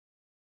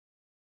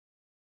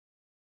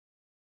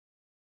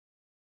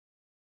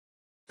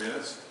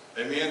minutes.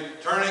 Amen.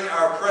 Turning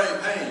our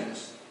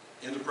pains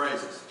into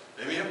praises.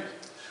 Amen.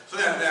 So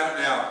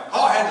now,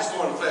 Paul had this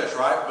thorn in the flesh,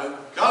 right?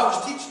 But God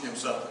was teaching him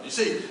something. You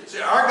see,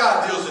 our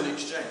God deals in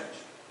exchange.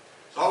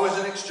 It's always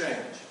an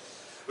exchange.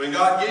 When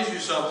God gives you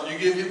something, you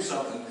give him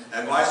something,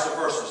 and vice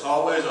versa. It's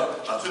always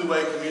a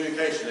two-way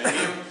communication.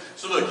 Amen.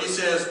 So look, he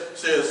says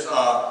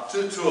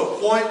to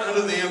appoint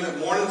unto them that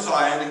mourn in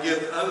Zion, to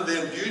give unto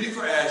them beauty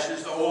for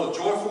ashes, the oil of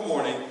joy for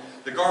mourning,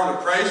 the garment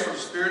of praise for the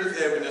spirit of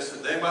heaviness,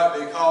 that they might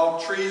be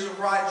called trees of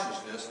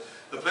righteousness,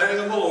 the planting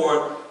of the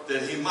Lord,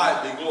 that he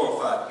might be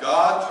glorified.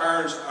 God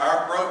turns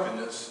our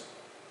brokenness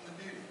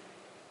into beauty.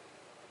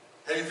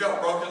 Have you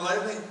felt broken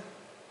lately?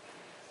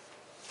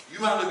 You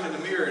might look in the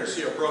mirror and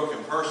see a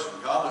broken person.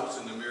 God looks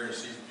in the mirror and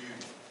sees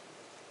beauty.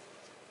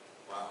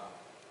 Wow.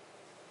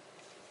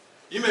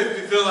 You may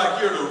feel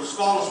like you're the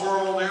smallest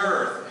worm on the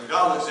earth, and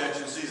God looks at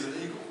you and sees an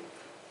eagle.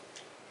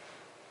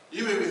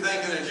 You may be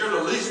thinking that you're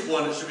the least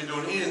one that should be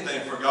doing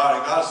anything for God,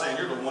 and God's saying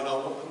you're the one I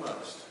want the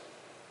most.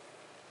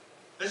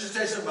 Let's just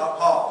tell you something about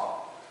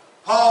Paul.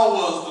 Paul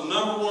was the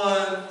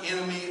 #1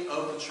 enemy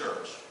of the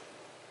church.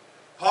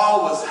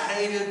 Paul was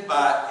hated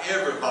by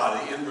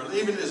everybody, and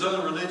even his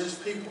other religious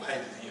people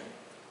hated him.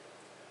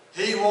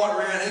 He walked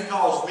around, he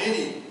caused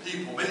many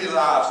people, many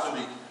lives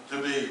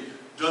to be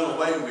done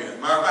away with.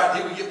 Matter of fact,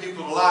 he would get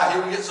people to lie. He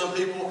would get some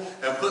people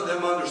and put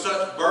them under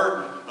such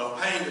burden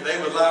of pain that they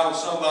would lie on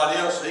somebody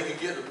else so he could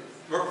get the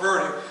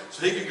verdict,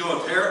 so he could go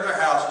and tear up their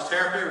houses,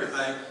 tear up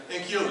everything,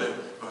 and kill them.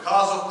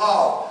 Because of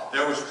Paul,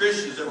 there was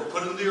Christians that were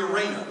put in the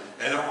arena,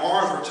 and their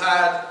arms were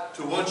tied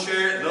to one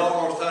chariot, and the other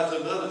arms tied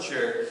to another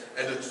chariot,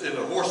 and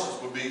the horses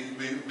would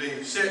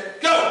be set,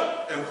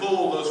 go, and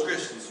pull those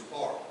Christians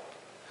apart.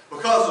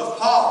 Because of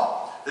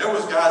Paul, there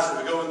was guys that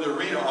would go in the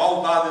arena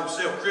all by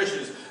themselves,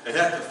 Christians, and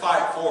have to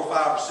fight 4,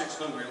 5, or 6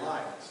 hungry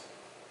lions.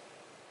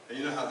 And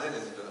you know how that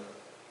ended up.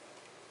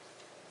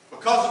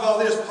 Because of all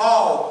this,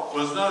 Paul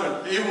was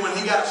known, even when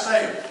he got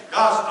saved,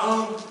 God's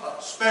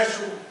own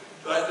special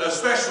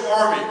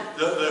army,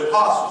 the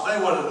apostles, they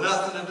wanted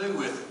nothing to do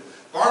with it.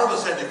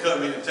 Barnabas had to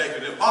come in and take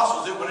it. The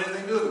apostles didn't want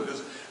anything to do with it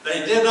because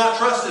they did not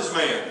trust this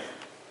man.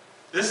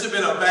 This had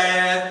been a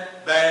bad,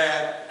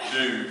 bad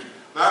dude.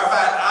 Matter of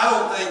fact, I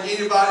don't think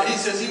anybody, he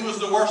says he was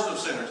the worst of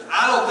sinners.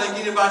 I don't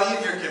think anybody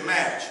in here can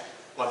match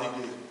what he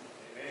did.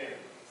 Amen.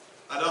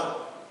 I don't.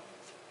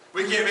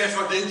 We can't match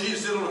what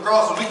Jesus did on the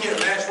cross, and we can't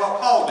match what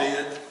Paul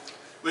did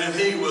when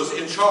he was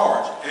in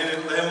charge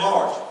and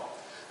enlarged.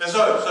 And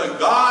so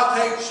God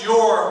takes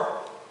your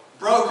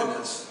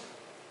brokenness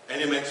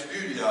and he makes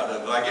beauty out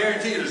of it. I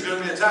guarantee you there's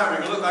going to be a time where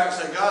you're going to look back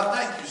and say, God,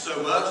 thank you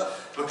so much.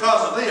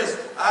 Because of this,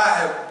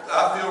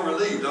 I feel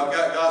relieved. I've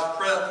got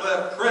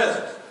God's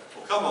presence